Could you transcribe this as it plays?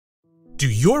Do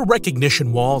your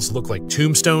recognition walls look like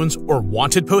tombstones or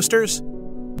wanted posters?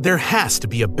 There has to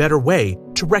be a better way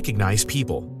to recognize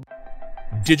people.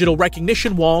 Digital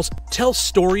recognition walls tell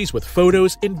stories with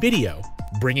photos and video,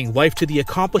 bringing life to the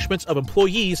accomplishments of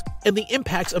employees and the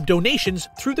impacts of donations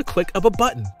through the click of a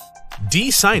button.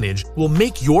 DSignage will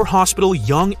make your hospital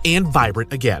young and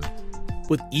vibrant again.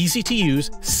 With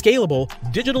easy-to-use, scalable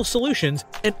digital solutions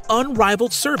and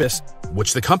unrivaled service,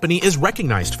 which the company is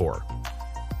recognized for.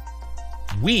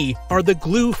 We are the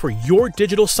glue for your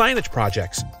digital signage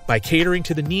projects by catering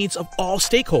to the needs of all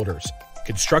stakeholders: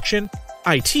 construction,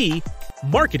 IT,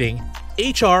 marketing,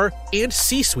 HR, and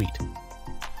C-suite.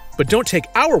 But don't take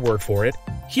our word for it.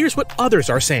 Here's what others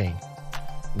are saying.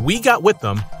 We got with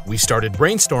them, we started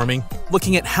brainstorming,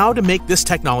 looking at how to make this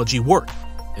technology work,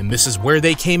 and this is where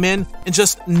they came in and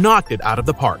just knocked it out of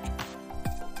the park.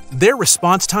 Their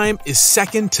response time is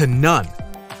second to none.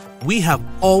 We have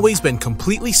always been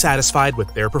completely satisfied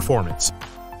with their performance.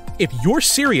 If you're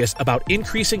serious about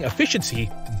increasing efficiency,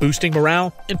 boosting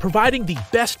morale, and providing the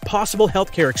best possible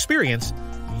healthcare experience,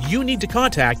 you need to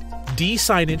contact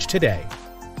DSignage today.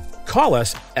 Call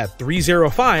us at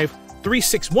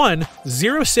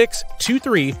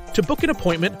 305-361-0623 to book an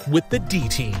appointment with the D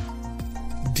team.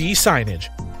 DSignage.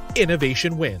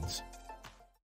 Innovation wins.